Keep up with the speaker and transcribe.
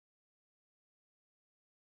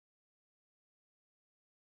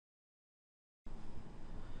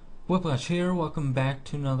Whiplash here, welcome back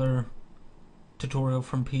to another tutorial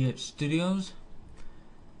from PH Studios.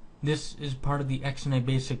 This is part of the XNA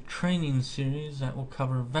basic training series that will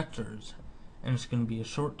cover vectors, and it's going to be a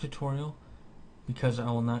short tutorial because I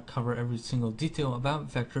will not cover every single detail about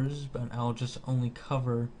vectors, but I'll just only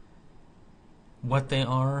cover what they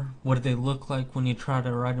are, what do they look like when you try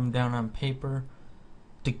to write them down on paper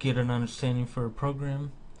to get an understanding for a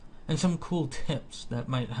program, and some cool tips that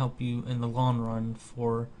might help you in the long run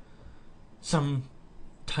for some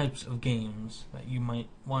types of games that you might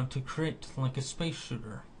want to create, like a space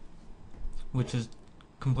shooter, which is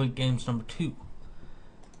complete games number 2.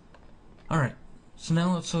 Alright, so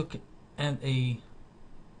now let's look at a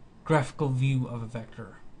graphical view of a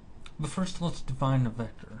vector. But first let's define a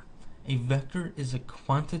vector. A vector is a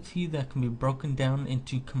quantity that can be broken down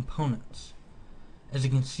into components. As you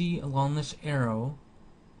can see along this arrow,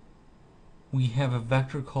 we have a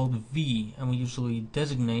vector called V, and we usually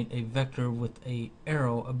designate a vector with a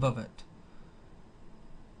arrow above it.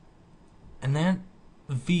 And that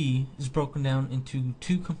V is broken down into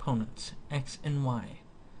two components, X and Y.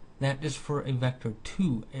 That is for a vector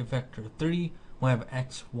 2. A vector 3 will have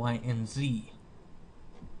X, Y, and Z.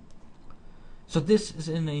 So this is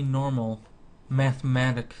in a normal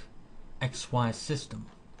mathematic XY system.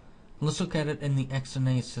 Let's look at it in the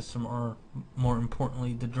XNA system, or more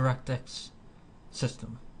importantly, the DirectX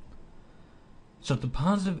system. So the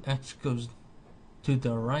positive X goes to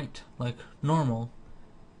the right like normal,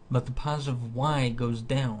 but the positive Y goes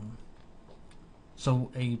down.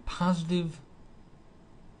 So a positive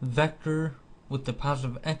vector with the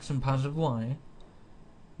positive X and positive Y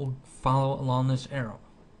will follow along this arrow.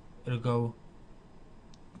 It'll go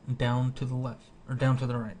down to the left, or down to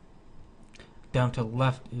the right. Down to the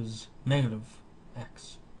left is negative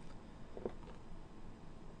X.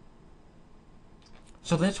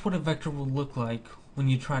 So that's what a vector will look like when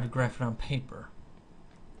you try to graph it on paper.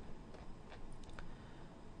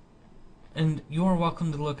 And you are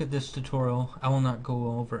welcome to look at this tutorial. I will not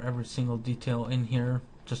go over every single detail in here,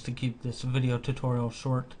 just to keep this video tutorial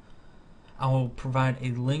short. I will provide a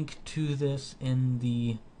link to this in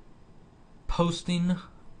the posting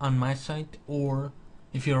on my site, or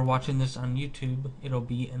if you are watching this on YouTube, it'll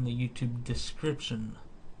be in the YouTube description.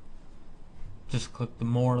 Just click the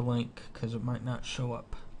more link, because it might not show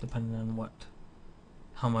up depending on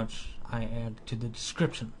how much I add to the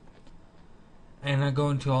description. And I go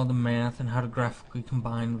into all the math and how to graphically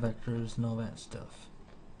combine vectors and all that stuff.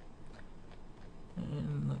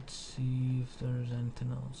 And let's see if there's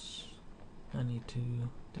anything else I need to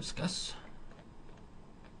discuss.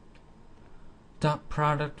 Dot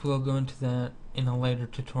product, we'll go into that in a later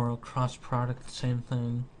tutorial. Cross product, same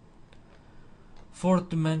thing. Fourth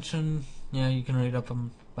dimension, yeah, you can read up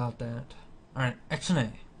about that. Alright,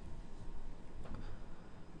 XNA.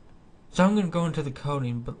 So I'm going to go into the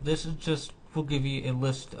coding, but this is just will give you a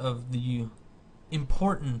list of the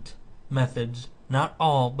important methods, not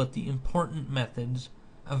all, but the important methods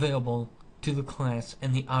available to the class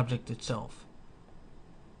and the object itself.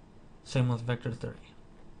 Same with vector 3.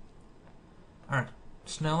 Alright,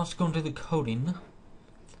 so now let's go into the coding,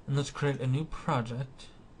 and let's create a new project.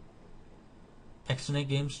 XNA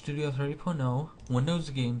Game Studio 30.0, Windows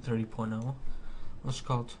Game 30.0. Let's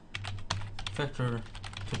call it Vector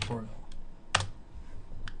Tutorial.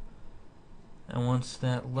 And once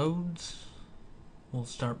that loads, we'll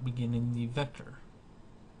start beginning the vector.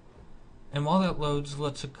 And while that loads,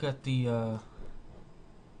 let's look at the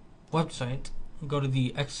website. Go to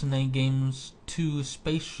the XNA Games 2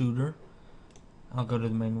 Space Shooter. I'll go to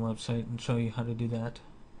the main website and show you how to do that.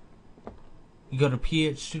 You go to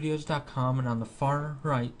phstudios.com, and on the far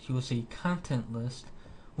right you will see content list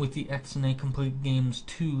with the XNA Complete Games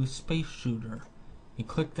 2 Space Shooter. You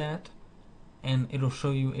click that and it'll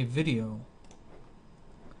show you a video.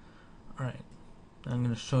 Alright, I'm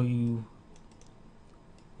going to show you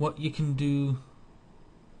what you can do,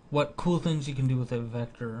 what cool things you can do with a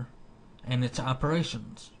vector and its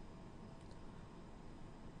operations.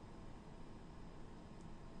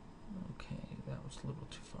 Okay, that was a little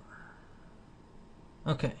too far.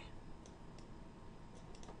 Okay.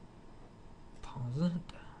 Pause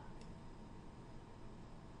it.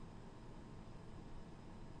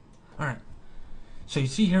 Alright. So you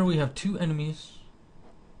see here we have two enemies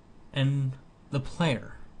and the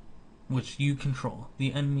player, which you control.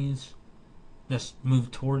 The enemies just move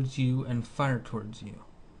towards you and fire towards you.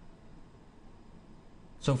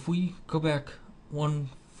 So if we go back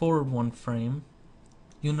forward one frame,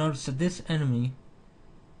 you'll notice that this enemy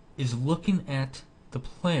is looking at the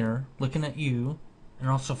player, looking at you, and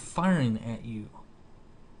also firing at you.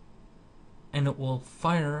 And it will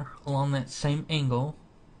fire along that same angle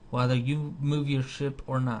whether you move your ship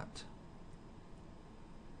or not.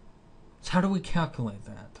 So how do we calculate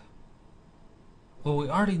that? Well, we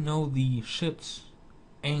already know the ship's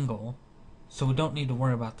angle, so we don't need to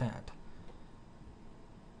worry about that.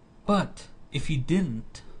 But if you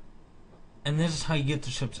didn't, and this is how you get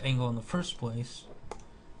the ship's angle in the first place,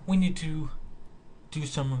 we need to do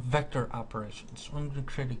some vector operations. So I'm going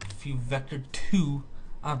to create a few vector2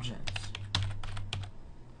 objects.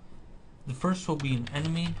 The first will be an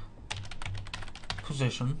enemy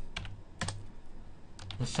position.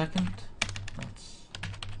 The second, that's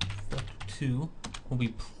vector2, will be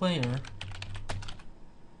player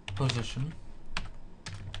position.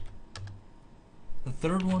 The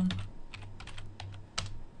third one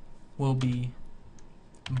will be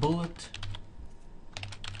bullet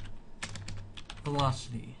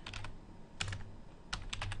velocity.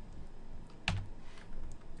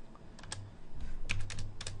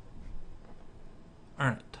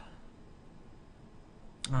 Alright.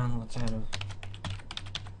 Let's add a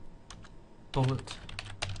bullet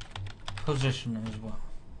position as well.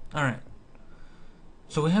 Alright.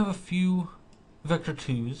 So we have a few vector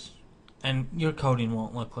 2s, and your coding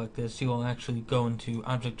won't look like this. You will actually go into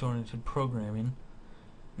object-oriented programming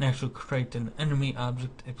and actually create an enemy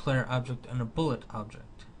object, a player object, and a bullet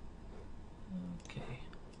object. Okay.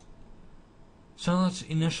 So let's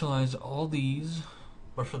initialize all these,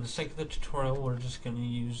 but for the sake of the tutorial, we're just going to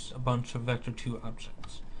use a bunch of vector2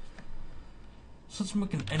 objects. So let's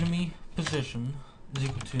make an enemy position is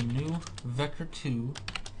equal to new vector2,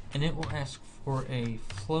 and it will ask for a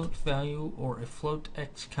float value or a float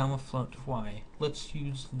x comma float y. Let's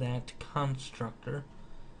use that constructor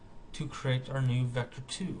to create our new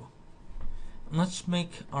vector2. And let's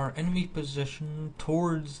make our enemy position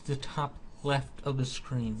towards the top left of the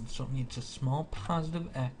screen. So it needs a small positive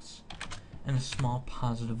x and a small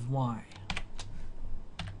positive y.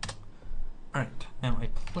 Alright, now a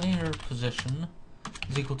player position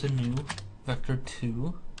is equal to new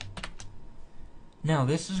vector2. Now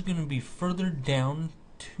this is going to be further down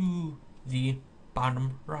to the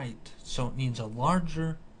bottom right, so it needs a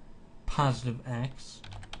larger positive x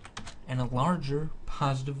and a larger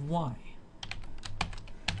positive y.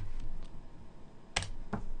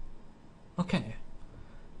 Okay,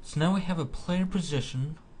 so now we have a player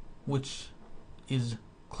position which is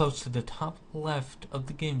close to the top left of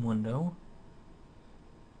the game window.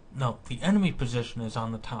 No, the enemy position is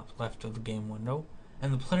on the top left of the game window,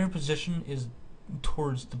 and the player position is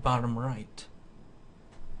towards the bottom right.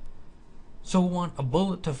 So we want a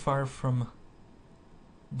bullet to fire from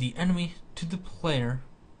the enemy to the player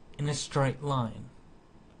in a straight line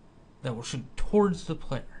that will shoot towards the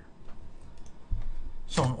player.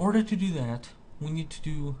 So in order to do that, we need to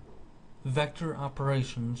do vector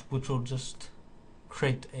operations, which will just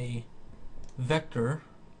create a vector.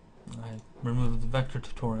 I removed the vector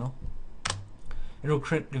tutorial. It will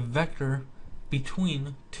create a vector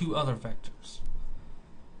between two other vectors.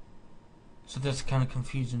 So that's kind of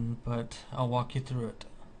confusing, but I'll walk you through it.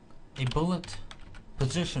 A bullet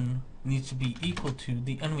position needs to be equal to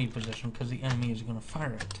the enemy position because the enemy is going to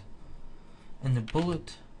fire it. And the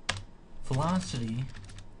bullet velocity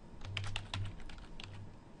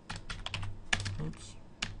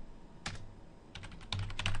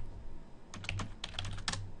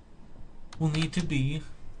will need to be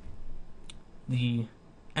the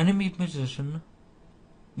enemy position,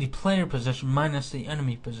 the player position minus the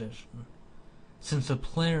enemy position. Since the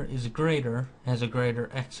player is greater, has a greater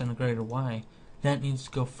x and a greater y, that needs to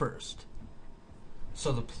go first.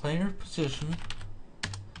 So the player position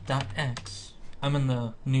dot x, I'm in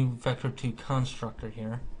the new vector2 constructor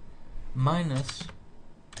here, minus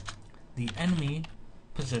the enemy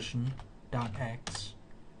position dot x,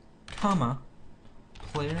 comma,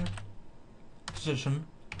 player position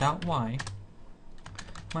dot y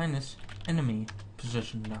minus enemy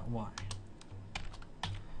position dot y.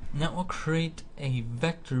 And that will create a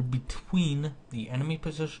vector between the enemy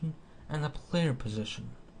position and the player position.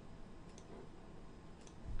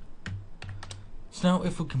 So now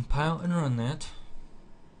if we compile and run that,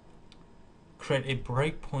 create a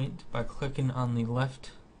breakpoint by clicking on the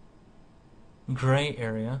left gray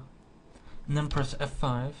area, and then press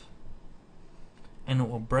F5, and it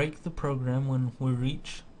will break the program when we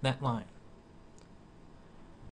reach that line.